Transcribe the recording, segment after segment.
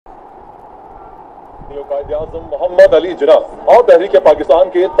कायद-ए-आज़म मोहम्मद अली जिन्ना और तहरीक पाकिस्तान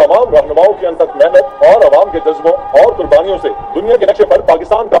के तमाम रहनुमाओं की अनथक मेहनत और अवाम के जज्बों और कुर्बानियों से दुनिया के नक्शे पर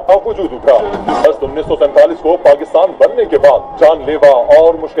पाकिस्तान का वजूद उभरा। बस 1947 को पाकिस्तान बनने के बाद जानलेवा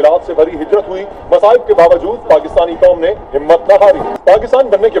और मुश्किलात से भरी हिजरत हुई। मसाइब के बावजूद पाकिस्तानी कौम ने हिम्मत न हारी। पाकिस्तान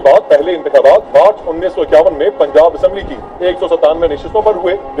बनने के बाद पहले इंतखाबात मार्च 1951 में पंजाब असेंबली की 197 नशिस्तों पर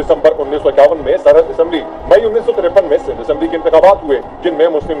हुए। दिसंबर 1951 में सरहद असेंबली, मई 1953 में सिंध असेंबली के इंतखाबात हुए, जिनमें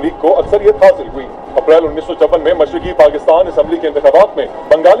मुस्लिम लीग को अक्सरियत हासिल हुई। अप्रैल 1956 में मशरकी पाकिस्तान असेंबली के इंतखाबात में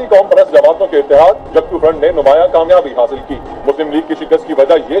बंगाली कौम परस्त जमातों के इत्तेहाद जक्कू फ्रंट ने नुमाया कामयाबी हासिल की। मुस्लिम लीग की शिकस्त की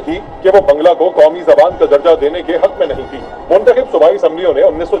वजह ये थी कि वो बंगला को कौमी जबान का दर्जा देने के हक में नहीं थी। मुंतखब सूबाई असेंबलियों ने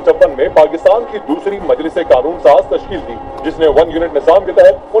 1956 में पाकिस्तान की दूसरी मजलिस कानून साज तश्कील दी, जिसने 1 यूनिट निजाम के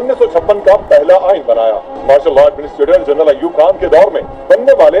तहत 1956 का पहला आइन बनाया। Martial law administrator general Ayub Khan के दौर में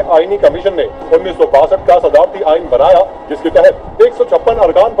बनने वाले आईनी कमीशन ने 1962 का सदारती आइन बनाया, जिसके तहत 156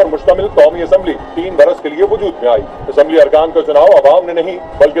 अरकान पर मुश्तमिल कौमी असेंबली 3 बरस के लिए वजूद में आई। असेंबली अरकान का चुनाव अवाम ने नहीं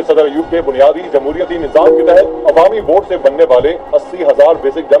बल्कि सदर अयूब के बुनियादी जमहूरियती निजाम के तहत अवामी वोट से बनने वाले 80,000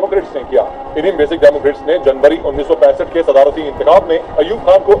 बेसिक डेमोक्रेट्स ने किया। इन्हीं बेसिक डेमोक्रेट्स ने जनवरी 1965 के सदारती इंतखाब में अयूब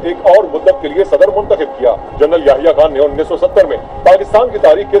खान को एक और मुद्दत के लिए सदर मुंतखब किया। जनरल याहिया खान ने 1970 में पाकिस्तान की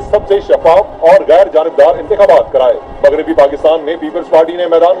तारीख के सबसे शफाफ और गैर जानिबदार इंतखाबात कराए। मगरबी पाकिस्तान में पीपल्स पार्टी ने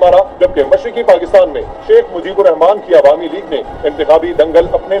मैदान मारा, जबकि मशरकी पाकिस्तान में शेख मुजीबुर रहमान की अवामी लीग ने इंतखाबी दंगल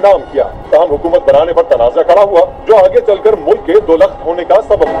अपने नाम किया। तहम हुकूमत बनाने पर तनाज़ा खड़ा हुआ, जो आगे चलकर मुल्क के दो लख्त होने का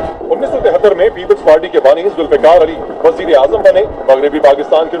सबब हुआ। 1973 में पीपल्स पार्टी के बानी जुल्फी बुखारी वजीर आजम बने। मगरबी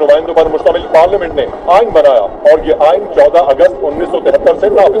पाकिस्तान के नुमाइंदों पर मुश्तमिल पार्लियामेंट ने आइन बनाया और ये आइन 14 अगस्त 1973 से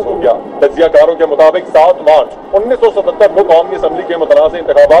नाफिज हो गया। तज्जियाकारों के मुताबिक 7 मार्च 1977 को कौमी असेंबली के मुतनाज़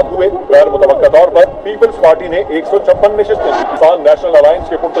इंतखाबात हुए। गैर मुतवक्का तौर पर पीपल्स पार्टी ने 156 नशिस्तें की। किसान नेशनल अलायंस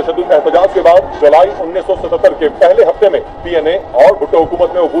के पुरतशद्दुद एहतजाज के बाद जुलाई 1977 के पहले हफ्ते में PNA और भुट्टो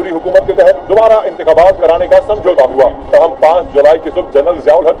हुकूमत में अबूरी हुकूमत के तहत दोबारा इंतखाबात कराने का समझौता हुआ। तहम 5 जुलाई की सुबह जनरल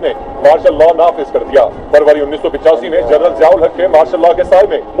ज़ियाउल हक ने मार्शल लॉ नाफिज कर दिया। फरवरी 1985 में जनरल ज़ियाउल हक के मार्शल लॉ के साए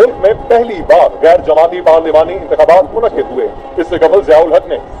में मुल्क में पहली बार गैर जमाती पार्लिमानी इंतखाबात मुनक्किद हुए। इससे कबल ज़ियाउल हक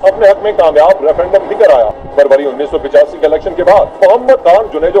ने अपने हक में कामयाब रेफरेंडम भी कराया। फरवरी 1985 के इलेक्शन के बाद मोहम्मद खान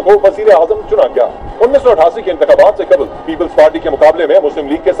जुनेजो को वजीर आजम चुना गया। 1988 के इंतखाबात से कबल पीपल्स पार्टी के मुकाबले में मुस्लिम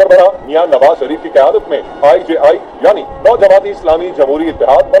लीग के सरबराह मियां नवाज शरीफ की क़यादत में IJI यानी नौजवाती इस्लामी जमहूरी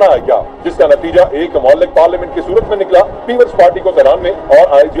इत्तेहाद बनाया गया, जिसका नतीजा एक मौलिक पार्लियामेंट की सूरत में निकला। पीपल्स पार्टी को 93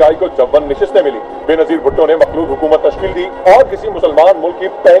 और IJI को 54 नशिस्तें मिली। बेनजीर भुट्टो ने मखलूत हुकूमत तश्कील दी और किसी मुसलमान मुल्क की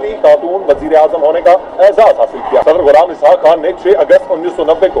पहली खातून वजीर आजम होने का एजाज हासिल किया। सदर गुलाम इसहाक खान ने 6 अगस्त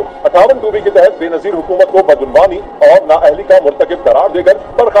 1990 को 58 टूबी के तहत बेनजीर हुकूमत को बदउनवानी और नाअहली का मुर्तकिब करार देकर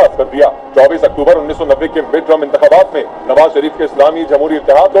बर्खास्त कर दिया। 24 अक्टूबर 1990 के मिड टर्म इंतखाबात में नवाज शरीफ के इस्लामी जमहूरी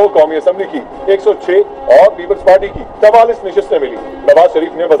इत्तेहाद को कौमी असेंबली की 106 और पीपल्स पार्टी की 44 नशिस्तें मिली। नवाज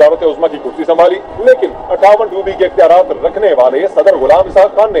शरीफ ने वजारत उज़्मा की कुर्सी संभाली, लेकिन 58 टूबी के इख्तियारात रखने वाले सदर गुलाम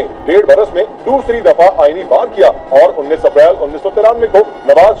इसहाक खान ने 1.5 बरस में दूसरी दफा आईनी बार किया और 19 अप्रैल 1993 को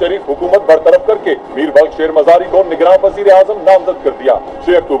नवाज शरीफ हुकूमत बरतरफ करके मीर बख्श शेर मजारी को निगरान वजीर आजम नामजद कर दिया।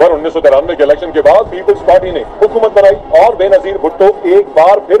 6 अक्टूबर 1993 के इलेक्शन के बाद पीपल्स पार्टी ने हुकूमत बनाई और बेनजीर भुट्टो एक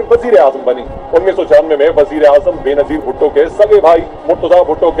बार फिर वजीर आजम बनी। 1996 में वजीर आजम बेनजीर भुट्टो के सगे भाई मुर्तजा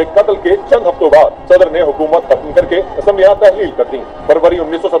भुट्टो के कत्ल के चंद हफ्तों बाद सदर ने हुकूमत खत्म करके असेंबलियां तहलील कर दी। फरवरी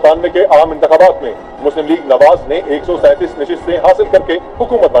 1997 के आम इंतखाबात में मुस्लिम लीग नवाज ने 137 नशिस्तें हासिल करके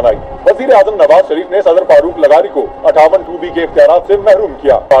हुकूमत बनाई। वजीर आजम नवाज शरीफ ने सदर फारूक लगारी को 58 टूबी के इख्तियारात से महरूम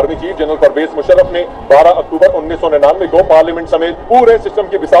किया। Army chief general Parvez Musharraf ने 12 अक्टूबर 1999 को पार्लियामेंट समेत पूरे सिस्टम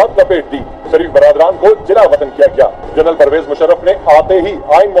की बिसात लपेट दी। शरीफ बरादरान को जिला वतन किया गया। जनरल परवेज मुशर्रफ ने आते ही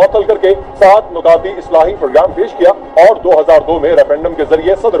आइन मुअत्तल करके 7 नुकाती इस्लाही प्रोग्राम पेश किया और 2002 में रेफरेंडम के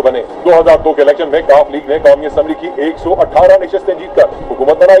जरिए सदर बने। 2002 के इलेक्शन में काफ लीग ने कौमी असेंबली की 118 नशिस्तें जीतकर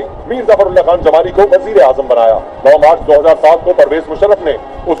हुकूमत बनाई। मीर जफरुल्लाह खान जमानी को वजीर आजम बनाया। 9 मार्च 2007 को परवेज मुशर्रफ ने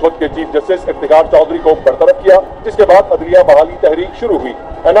उस वक्त के चीफ जस्टिस इफ्तिखार चौधरी को बरतरफ किया, जिसके बाद अदलिया बहाली तहरीक शुरू हुई।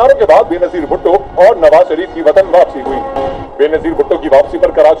 NRA के बाद बेनजीर भुट्टो और नवाज शरीफ की वतन वापसी हुई। बेनजीर भुट्टो की वापसी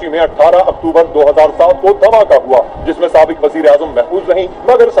पर कराची में 18 अक्टूबर 2007 को धमाका हुआ, जिसमें साबिक वजीर आजम महफूज रहीं,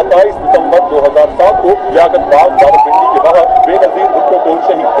 मगर 27 दिसंबर 2007 को लियाकत बाग रावलपिंडी के बाहर बेनजीर भुट्टो को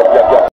शहीद कर दिया गया।